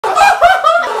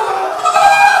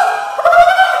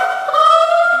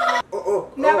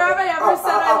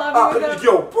love you with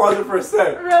Yo,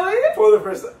 100%. Really?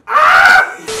 100%.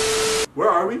 Ah! Where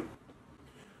are we?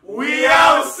 We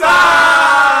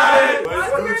outside!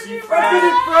 Let's Gucci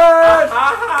friends. friends!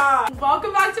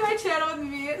 Welcome back to my channel with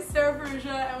me, Sarahmfarrugia,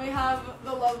 and we have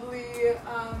the lovely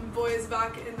boys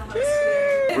back in the house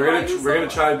today. We're gonna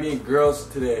try being girls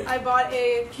today. I bought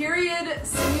a period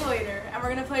simulator, and we're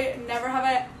gonna play Never Have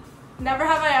I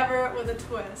Ever with a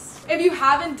twist. If you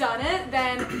haven't done it,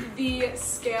 then the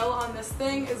scale on this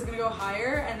thing is gonna go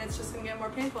higher, and it's just gonna get more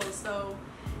painful. So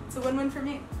it's a win-win for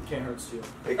me. Can't hurt you.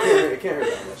 It can't hurt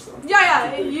that much though.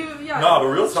 Yeah. No, but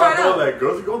real Try talk it though, out. like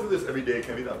girls are going through this every day. It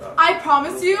can't be that bad. I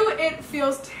promise you, it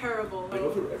feels terrible. They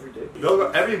go through it every day. They'll go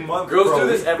every month. Girls bro. do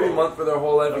this every month for their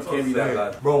whole life. That's It can't be what I'm that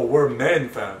saying. bad. Bro, we're men,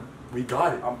 fam. We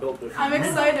got it. I'm built different. I'm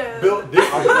excited. Built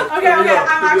different. Okay,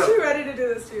 I'm actually ready to do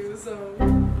this too, so.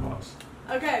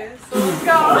 Okay, so let's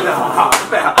go.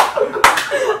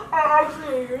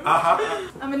 Actually,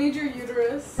 I'm gonna need your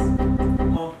uterus.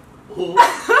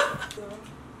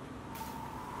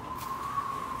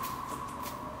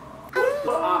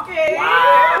 Okay.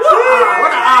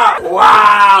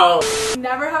 Wow!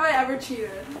 Never have I ever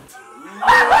cheated.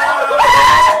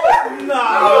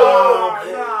 No.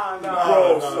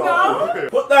 Okay.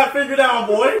 Put that finger down,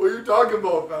 boy. What are you talking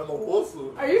about, fam? I'm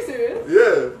also. Are you serious?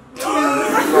 Yeah.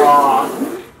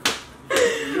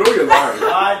 You know you're lying.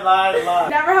 Lie.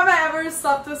 Never have I ever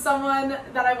slept with someone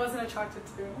that I wasn't attracted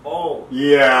to. Oh.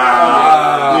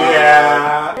 Yeah.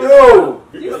 Yo!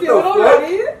 You feel it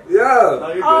already? Yeah! No,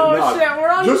 you're good. Oh Nah, shit, we're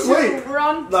on just two. wait. We're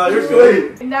on Nah, two. you're Just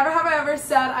wait. Never have I ever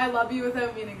said I love you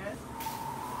without meaning it.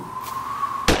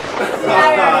 Nah.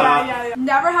 Yeah.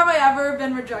 Never have I ever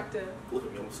been rejected. Look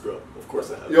at me, I'm a scrub. Of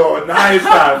course I have. Yo, nice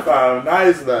that, fam.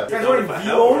 Nice that. You guys wearing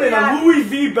V-bone and a Louis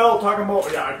V belt talking about,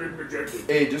 yeah, I've been rejected.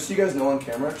 Hey, just so you guys know on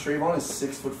camera, Travion is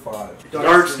 6'5".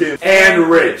 Dark skin and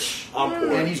rich. I'm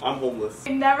poor. And he's I'm homeless.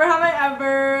 Never have I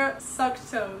ever sucked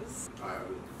toes.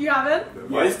 You haven't?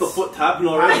 Why is the foot tapping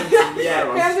already?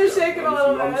 Yeah. Hands are shaking a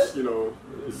little I'm bit. just, you know,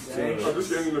 I'm just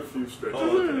getting a few stretches.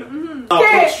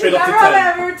 Okay, Straight up never to have 10. I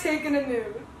ever taken a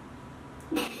nude.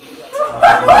 Come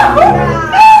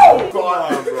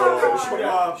on, bro. Come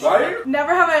on. Why?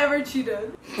 Never have I ever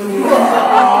cheated. You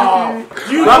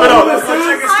Wrap it up. Let's go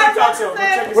check his TikTok show. Go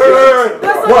check his Wait.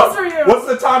 This one's for you. What's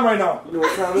the time right now? You know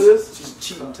what time it is? It's just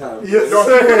cheating time. Yes,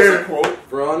 sir.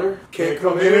 For honor, Can't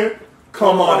come in it.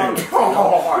 Come on in.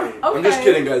 Okay. I'm just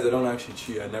kidding, guys. I don't actually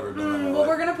cheat. I've never done that in my Well, life.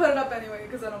 we're gonna put it up anyway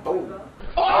because I don't believe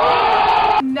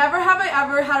that. Never have I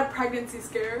ever had a pregnancy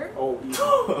scare. Oh,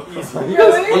 easy.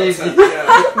 Really? easy.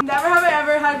 Yeah. Never have I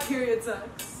ever had period sex.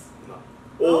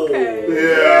 Okay.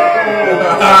 Yeah.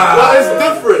 That is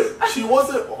different. She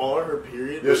wasn't on her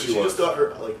period. Yes, but she was. just got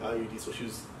her like IUD, so she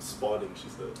was spotting. She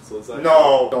said. So it's like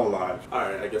No, don't lie. All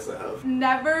right, I guess I have.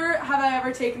 Never have I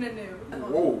ever taken a nude.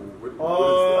 Whoa. What is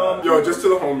that? Yo, just to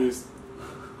the homies.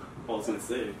 I was gonna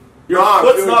say. Nah,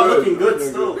 Foot's feeling not good. looking good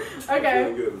Feeling still. Okay.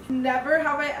 Feeling good. Never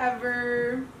have I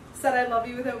ever said I love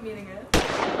you without meaning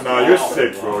it. Nah, you're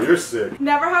sick, bro. You're sick.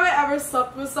 Never have I ever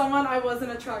slept with someone I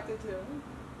wasn't attracted to.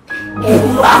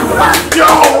 Yo!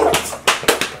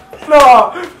 No!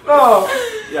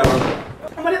 Yeah.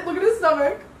 I'm gonna look at his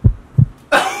stomach.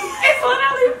 It's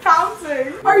literally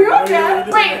bouncing. Are you okay?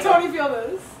 Wait, Tony, feel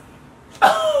this.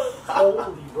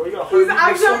 Holy, bro, you got He's hurt.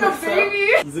 actually having a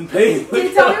baby. He's in pain. Can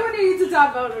you tell me when you need to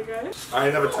tap out, okay? I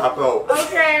ain't never tap out.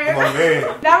 Okay. My man.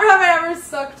 Never have I ever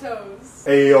sucked toes.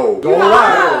 Hey, yo. Don't You lie.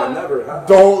 have. Never have.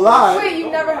 Don't lie. Wait, you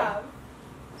never have.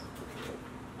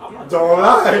 Don't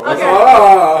lie. Okay.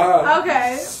 Okay.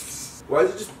 Why is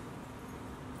it just...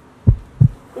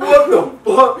 What the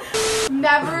fuck?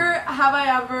 Never have I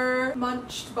ever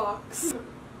munched box.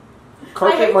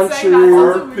 Carpet I hate muncher. saying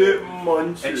that. Carpet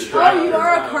muncher. Oh, you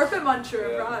are a carpet muncher,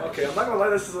 right? Okay, I'm not gonna lie,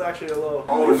 this is actually a little.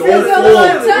 Oh, Feels don't a little fall.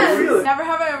 intense. Really? Never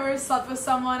have I ever slept with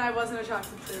someone I wasn't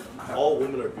attracted to. All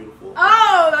women are beautiful.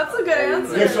 Oh, that's a good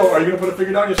answer. Okay, so are you gonna put a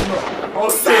finger down? Yes or no?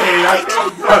 Okay, I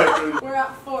can't do it. We're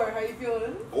at 4. How you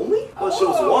feeling? Only? Oh, she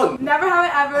was one. Never have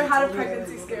I ever had a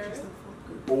pregnancy scare.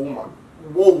 Oh my.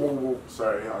 Whoa.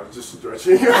 Sorry, I was just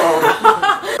stretching.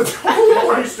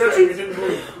 Why are you stretching? You didn't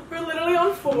move. We're literally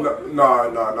on 4. Nah,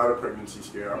 not a pregnancy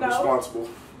scare. I'm No? responsible.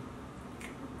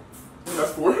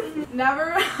 That's 4? Never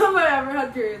have I ever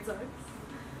had period sex.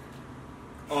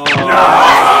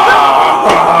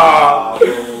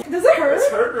 Does it hurt? It's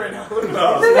hurt right now.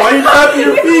 Why you tapping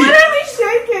your He's feet? literally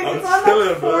shaking. I'm It's on chilling,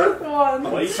 the bro. 4th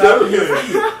one. Why you tapping your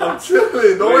feet? I'm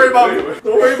chilling. Don't worry about me.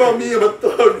 Don't worry about me. I'm a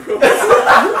thug, bro.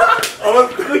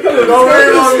 Don't worry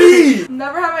about me.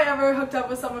 Never have I ever hooked up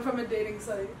with someone from a dating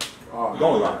site. Oh,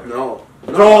 don't lie. No.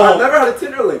 No. I've never had a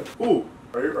Tinder link. Ooh.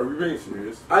 Are we being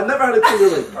serious? I never had a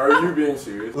feeling. Are you being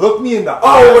serious? Look me in the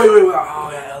Oh, wait. Oh,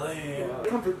 yeah, LA.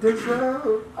 Come for this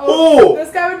round. Oh,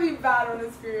 this guy would be bad on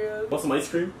his period. Want some ice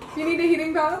cream? You need a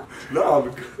heating pad? No,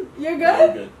 I'm good. You're Yeah,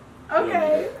 good? good.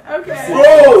 Okay, okay. Bro,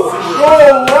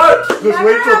 what? Just Never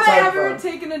wait till have I time ever comes.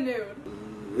 taken a nude.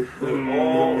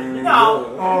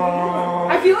 No.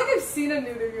 I feel like I've seen a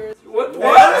nude of yours. What?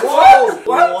 Whoa.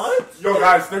 What? Yo,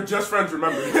 guys, they're just friends,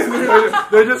 remember.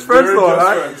 They're just friends, They're though, just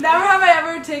right? friends. Never have I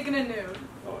ever taken a nude.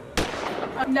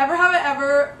 Never have I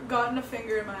ever gotten a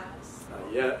finger in my ass.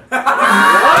 Not yet.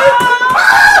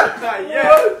 Not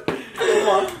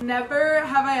yet. Never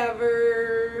have I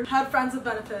ever had friends with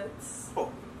benefits. Oh,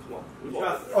 come on. We've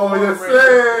all- Oh, yes, We've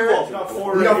sir. all-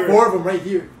 We got 4 of them right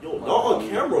here. Yo, not on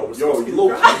camera. We're Yo, supposed to be you low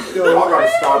guys- key. Yo, I gotta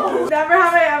stop this. Never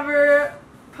have I ever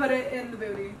put it in the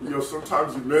booty. Yo,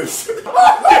 sometimes you miss. Wait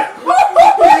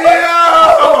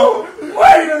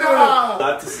a minute.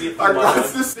 Got to see it I through my got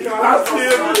eyes. to see it.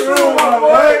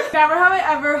 Never have I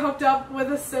ever hooked up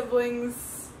with a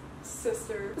sibling's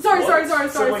sister. Sorry.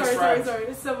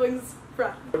 A sibling's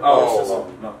friend. Oh,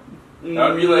 no. That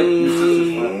would be like your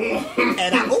sister's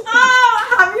friend.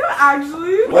 Oh, have you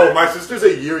actually? Well, my sister's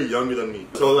a year younger than me,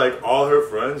 so like all her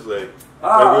friends, like we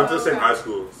went to the same high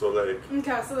school, so like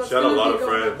Okay, so that's she had a gonna lot be of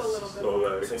going up friends. a little bit. So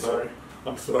like, Say sorry.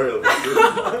 I'm sorry.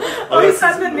 Oh, you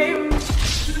said the name.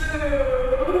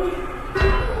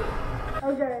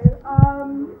 Okay,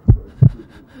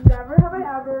 never have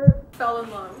I ever fell in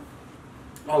love.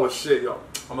 Oh shit, yo,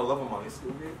 I'm a level money.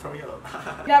 Turn me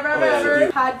up. Never have I yeah, ever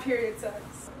you- had period sex.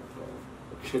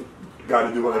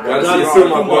 Gotta do what I Gotta gotta see do. it through,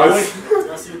 my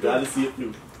boys. Gotta see it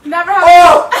through. Never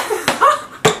have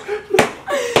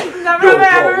Never Yo, have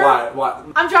I ever. bro, why?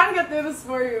 I'm trying to get through this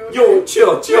for you. Yo,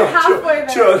 chill. You're halfway there.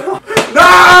 Chill.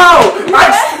 No!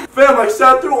 Fam, I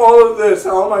sat through all of this.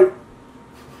 How am I?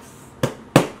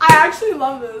 I actually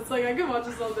love this. Like, I could watch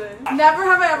this all day. Never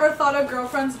have I ever thought a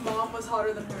girlfriend's mom was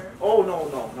hotter than her. Oh, no,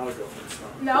 not a girlfriend.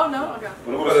 No? Okay.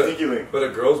 What about a sneaky link? But a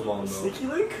girl's mom, though. Sneaky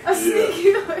link? A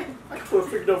sneaky way. I could have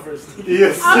figured out for a sneaky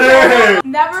Yes, Okay. sir.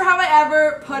 Never have I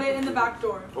ever put it in the back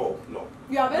door. Oh, no.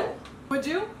 You haven't? Would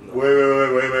you?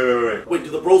 Wait. Wait, do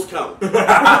the bros count? Never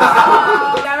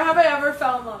have I ever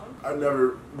fell in love. I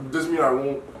never. Doesn't mean I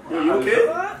won't. Yo, you okay?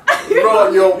 Bro,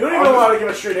 yo. You don't even know how to give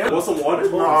a straight answer. Want some water?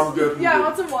 No, I'm good. Yeah, I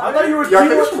want some water. I thought you were Yeah, I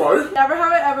think it's smart. Never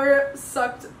have I ever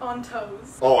sucked on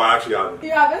toes. Oh, I actually haven't.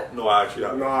 You haven't? No, I actually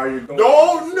haven't. Nah, you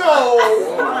don't.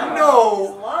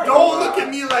 No. Don't look at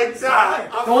me like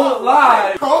that. Don't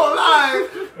lie. Don't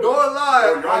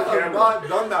lie. on I have camera. not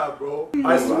done that, bro.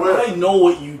 I swear. I know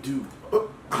what you do.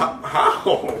 How?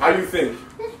 How you think?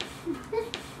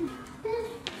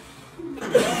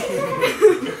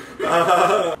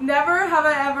 Never have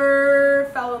I ever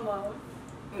fell in love.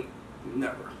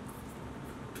 Never.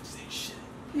 Say shit.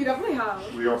 You definitely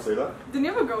have. We don't say that? Didn't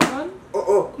you have a girlfriend?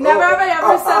 Oh, Never have I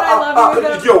ever said I love you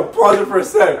with a... Yo, pause it for a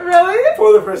sec. Really?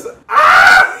 Pause it for a sec.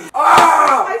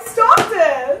 Ah! I stopped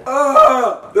it!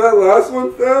 That last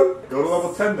one, fam? Go to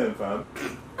level 10 then, fam.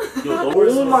 Yo, don't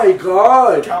Oh my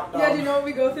god. Yeah, do you know what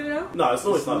we go through now? No, it's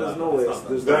not There's that. no way. It's not that.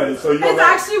 There's Then, so you It's go.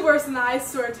 actually worse than that, I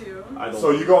swear to you. I don't. So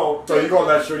you go on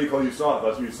that shirty call you saw.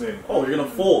 That's what you're saying. Oh, you're gonna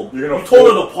fold. You're gonna You told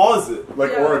fold. her to pause it.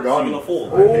 Like Yeah. So you're origami. gonna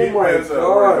fold. Oh hate my pants that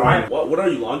god. origami. What are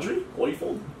you, laundry? What are you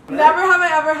folding? Never have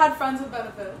I ever had friends with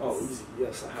benefits. Oh, easy.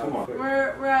 Yes, I have. Come on.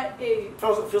 We're at 8.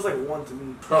 Feels like 1 to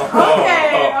me. Okay,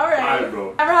 Alright, alright.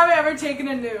 bro. Never have I ever taken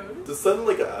a nude. Does sending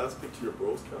like an ass pic to your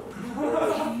bros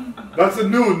count? That's a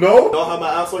nude, no? Y'all have my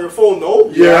ass on your phone, no?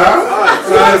 Yeah.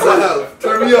 Yes, I have.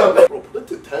 Turn me up. Bro, put it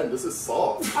to 10. This is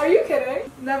soft. Are you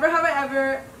kidding? Never have I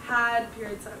ever had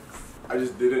period sex. I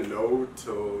just didn't know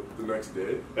till the next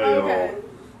day. Okay.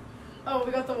 Oh,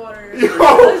 we got the water. Yo,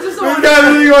 It's just this water. guy's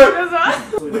really going. Is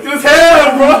that? Look at his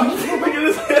hair, bro. Look at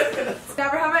his hair.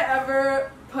 Never have I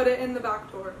ever put it in the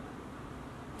back door.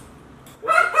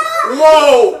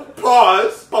 Whoa!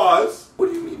 Pause. What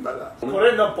do you mean by that? Put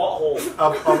it in the butthole.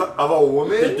 Of a The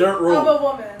woman? dirt Of road. a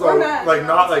woman. So, Or man. like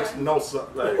not It's like fine. no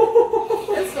like.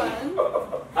 It's fine.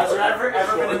 Has there ever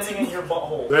been anything in your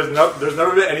butthole? There's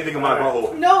never been anything in my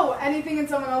butthole. No, anything in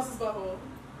someone else's butthole.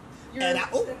 You're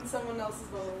in someone else's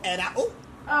butthole.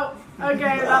 Oh,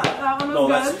 okay, that one was No,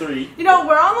 good. that's 3. You know,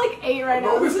 we're on like 8 right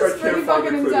now. No, This this is guy pretty can't find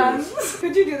fucking the clitoris. intense.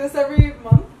 Could you do this every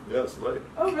month? Yes, right.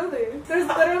 Oh, really? There's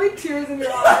literally tears in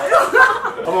your eyes.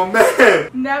 I'm a man.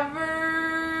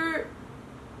 Never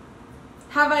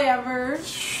have I ever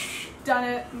done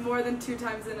it more than 2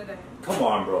 times in a day. Come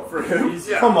on, bro. For him,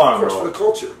 yeah, Come on, of course, bro. for the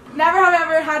culture. Never have I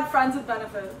ever had friends with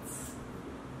benefits.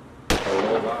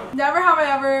 Never have I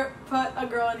ever put a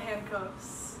girl in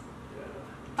handcuffs.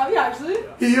 Have you actually?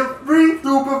 He a free,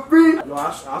 super free. Yo,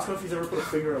 ask him if he's ever put a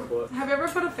finger in a butt. Have you ever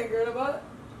put a finger in a butt?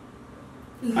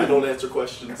 I don't answer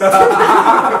questions.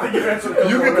 I think you answered.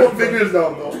 You can put fingers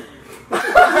down though. No.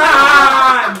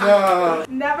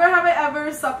 Never have I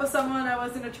ever slept with someone I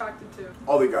wasn't attracted to.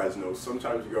 All the guys know.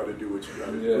 Sometimes you gotta do what you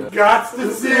gotta do. Gots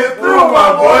to see it through, Oh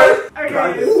my boy.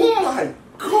 Okay. Oh my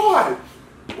god.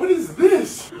 What is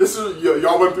this? This is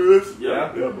y'all went through this?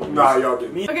 Yeah. Nah, y'all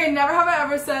didn't. Okay, never have I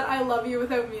ever said I love you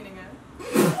without meaning it.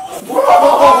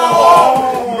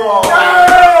 Oh,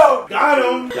 Got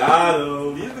him. Got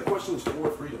him. These are the questions for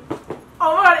freedom.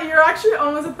 Oh my god, you're actually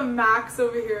almost at the max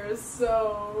over here,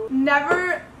 so...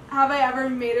 Never have I ever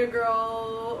made a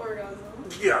girl orgasm.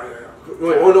 Yeah.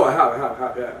 Wait, oh no, I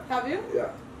have, yeah. Have you?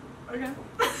 Yeah. Okay.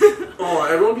 Oh,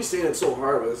 everyone be saying it's so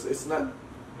hard, but it's not.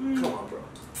 Come on, bro.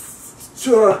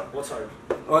 Sure. What's hard?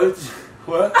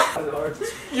 What? Hard.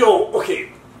 Yo, okay.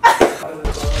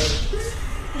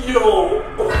 Yo,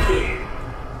 okay.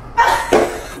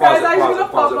 Guys, I'm gonna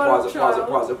pop out of child.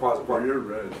 Pause. You're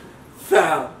red.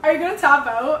 Fam. Are you gonna tap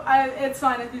out? It's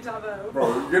fine if you tap out.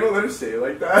 Bro, you're gonna let her say it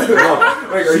like that?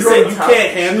 Like, She said you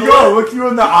can't handle it. You gotta look you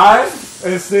in the eye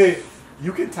and say,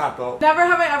 you can tap out. Never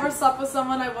have I ever slept with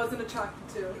someone I wasn't attracted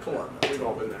to. Come on. We've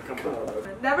all been there. Come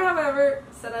on. Never have I ever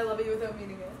said I love you without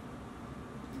meaning it.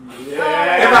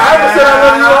 Yeah. If I ever said I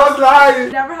love you, I was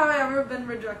lying. Never have I ever been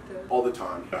rejected. All the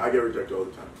time. I get rejected all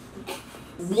the time.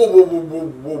 Whoa.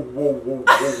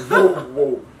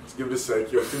 Let's give it a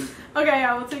sec. Yo, Okay,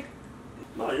 yeah, we'll take...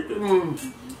 No, you're good.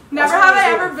 Never have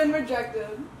I ever been rejected.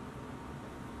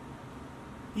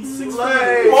 He's 6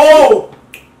 Oh!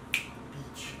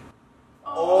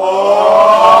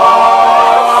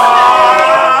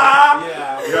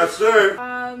 Yeah. yes, sir.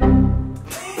 I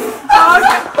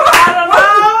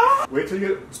don't know. Wait till you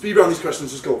get. Speed round these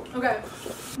questions. Just go. Okay.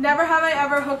 Never have I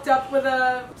ever hooked up with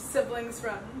a sibling's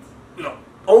friend. No.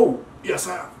 Oh, yes,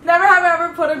 I have. Never have I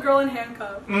ever put a girl in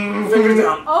handcuffs. Fingers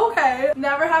down. Okay.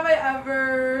 Never have I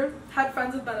ever had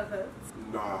friends with benefits.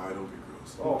 Nah, I don't get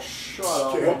girls. Oh, shut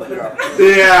up. Okay, What the heck?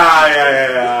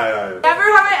 Yeah. Never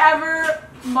have I ever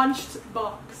munched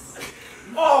box.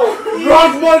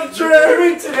 Run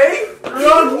muncher! Today?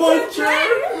 Run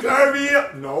muncher!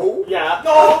 Travion! No. Yeah.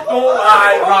 No, don't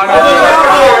lie, In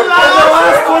the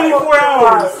last 24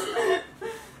 hours.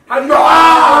 I'm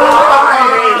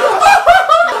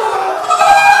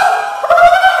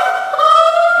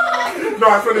No,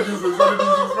 I'm trying to do this.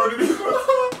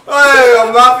 Hey,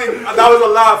 I'm laughing. That was a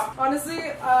laugh. Honestly,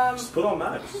 Just put on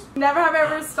Max. never have I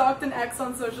ever stalked an ex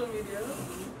on social media.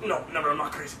 No, never. I'm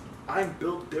not crazy. I'm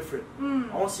built different. I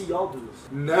want to see y'all do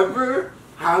this. Never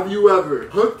have you ever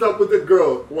hooked up with a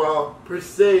girl while, per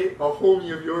se, a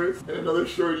homie of yours and another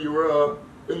shorty were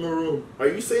in the room? Are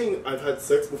you saying I've had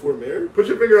sex before marriage? Put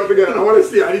your finger up again. I want to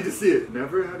see it. I need to see it.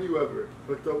 Never have you ever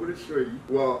hooked up with a shorty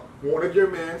while one of your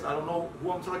mans, I don't know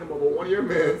who I'm talking about, but one of your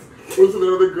mans was with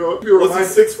another girl. Was he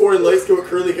 6'4" and light skin with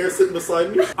curly hair sitting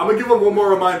beside me? I'm gonna give him one more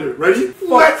reminder. Ready?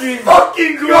 Let's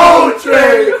fucking go,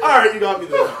 Trey! Alright, you got me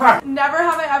there. Never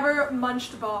have I ever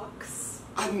munched box.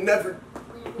 I never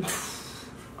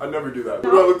do that.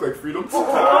 What do I look like? Freedom?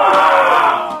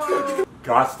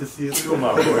 Gots to see it through,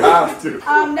 my boy. Have to.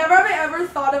 Never have I ever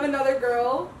thought of another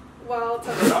girl while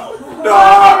touching No. in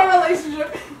a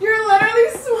relationship. You're literally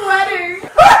sweating.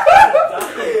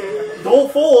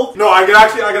 Don't fold. No, I can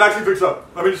actually fix up.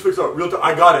 Let me just fix up. Real time.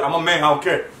 I got it. I'm a man. I don't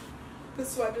care. The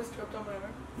sweat just dripped on my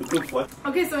arm. Good flex.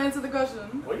 Okay, so answer the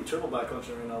question. Why are you triple back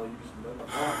country right now?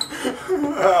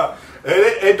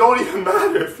 It don't even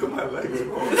matter. Feel my legs,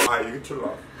 bro. Alright, you can turn it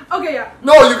off. Okay, yeah.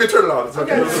 No, you can turn it off. It's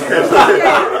okay. Okay.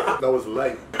 That was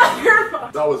light. You're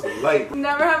fine. That was light.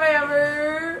 Never have I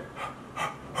ever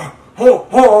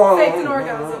Oh. faked an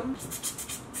orgasm.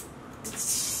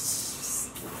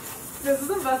 This is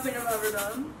the best thing I've ever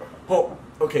done. Oh,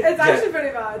 okay. It's actually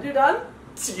pretty bad. You're done?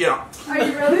 Yeah. Are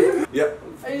you really? Yep.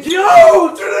 Are you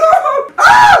Yo, turn it off!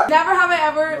 Ah! Never have I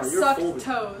ever No, you're sucked folded.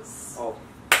 toes. Oh.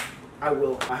 I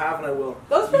will. I have and I will.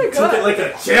 That was pretty Took it good. like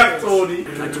a champ, Tony. I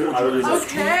told you.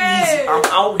 Okay. I'm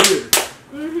out here.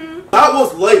 That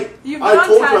was late. You've I done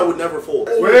told you 10. I would never fold.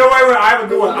 Wait, I have a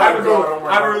good one. I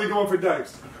have a really good one for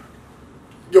Dex.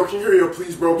 Yo, can you hear you,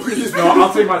 please, bro? Please. No,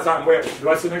 I'll take my time. Wait, do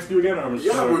I sit next to you again? Or I'm just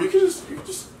Yeah, bro, you can just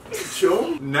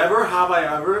chill. Never have I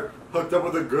ever hooked up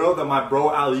with a girl that my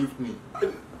bro alley-ooped me.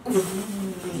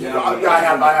 Yeah, I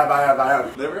have.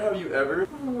 Never have you ever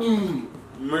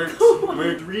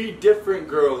murdered 3 different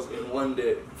girls in one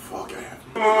day. Fuck, I have.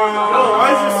 Oh,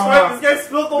 why is your sweat? This guy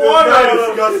spilled the water.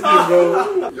 Disgusting,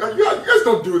 bro. You guys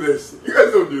don't do this. You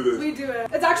guys don't do this. We do it.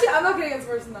 It's actually, I'm not getting it's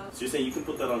worse than that. So you're saying you can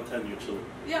put that on 10, you're chilling.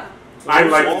 Yeah. I'd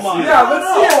like to see it. Yeah, let's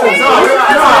see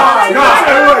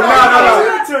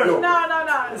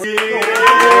it.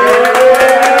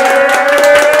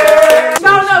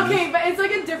 No, okay, but it's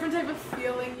like a different type of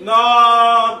feeling.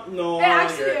 No. It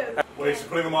actually is. Wait, she's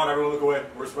putting them on. Everyone look away.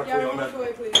 We're Yeah, respectfully on look that.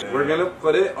 away, please. We're gonna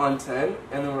put it on 10,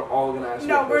 and then we're all gonna ask.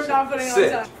 No, we're not putting it on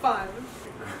Sit. 10. 5.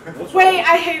 Wait,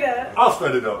 I hate it. I'll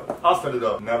spend it up. I'll spend it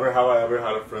up. Never have I ever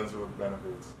had a friends with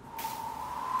benefits.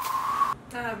 I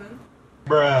haven't.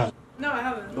 Bruh. No, I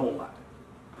haven't. Don't lie.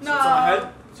 No. What's on my head?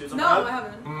 See what's on No, my I head?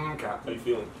 haven't. Okay. How you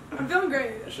feeling? I'm feeling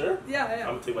great. You sure? Yeah, I'm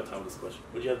gonna take my time with this question.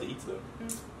 What'd you have to eat today?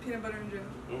 Peanut butter and jam.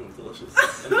 Delicious.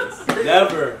 Anyways,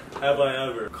 never have I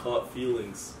ever caught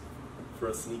feelings for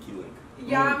a sneaky link.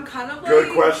 Yeah, I'm kind of like.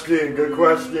 Good question. Good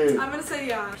question. I'm gonna say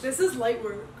yeah. This is light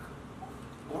work.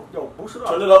 Yo, boost it up.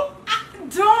 Turn it up.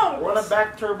 Don't! Run it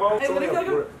back, turbo. I literally feel like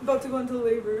I'm about to go into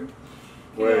labor.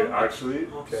 Wait, actually,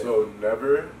 Okay. So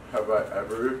never have I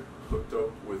ever hooked up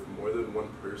with more than one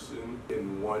person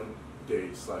in 1 day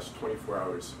 / 24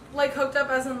 hours. Like hooked up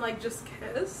as in like just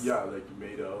kiss? Yeah, like you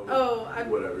made out. Oh,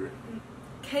 whatever.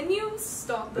 Can you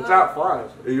stop that? It's at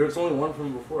 5. It's only one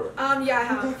from before. Yeah, I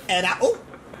have. And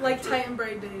like tight and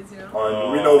braid days, you know?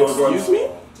 we know what's going Excuse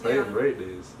me? Yeah. Great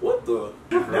days. What the?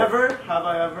 Never have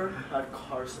I ever had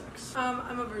car sex.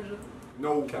 I'm a virgin.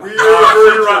 No, we No.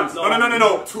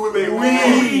 Too late.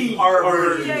 We are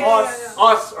virgins. Yeah, yeah, yeah.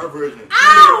 Us are virgins.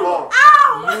 Ow!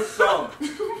 Ow! You some.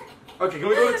 Okay, can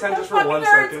we go to 10 just for Fucking 1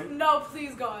 nerds. second? No,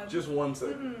 please God. Just 1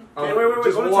 second. Okay, wait.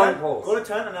 Just Go to one 10. pulse. Go to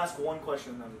 10 and ask one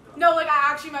question. Then No, like I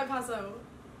actually might pass out.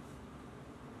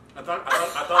 I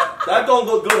thought. That don't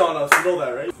look good on us. You know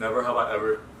that, right? Never have I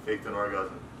ever faked an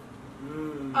orgasm.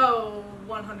 Oh,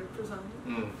 100%.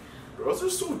 Girls are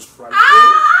so trifling.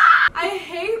 Ah! I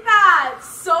hate that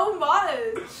so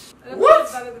much. I What?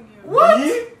 It's better than you. What?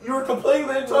 You were complaining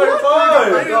the entire time. I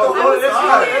was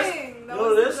kidding. That You know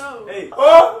was this? a joke. Hey.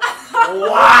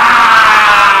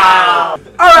 Wow!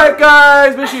 Alright,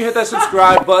 guys, make sure you hit that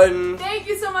subscribe button. Thank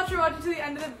you so much for watching to the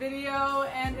end of the video,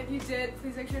 and if you did,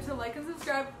 please make sure to like and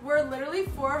subscribe. We're literally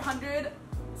 400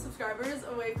 subscribers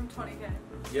away from 20K.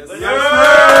 Yes. Wait.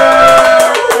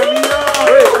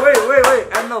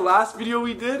 And the last video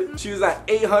we did, she was at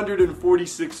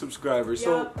 846 subscribers.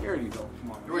 So Yeah. you already know.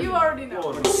 Come on. You already know.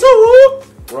 So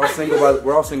we're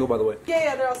all single by the way.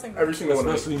 Yeah, they're all single. Every single one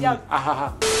of us. Especially Yeah. me.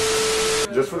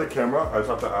 Ahaha. Just for the camera, I just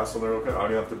have to ask something real quick. I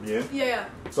don't even have to be in. Yeah.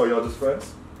 So y'all just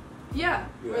friends? Yeah.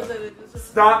 We're literally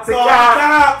just- Stop the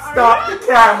cap! Stop the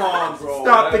cap! Come on, bro.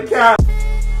 Stop the cap!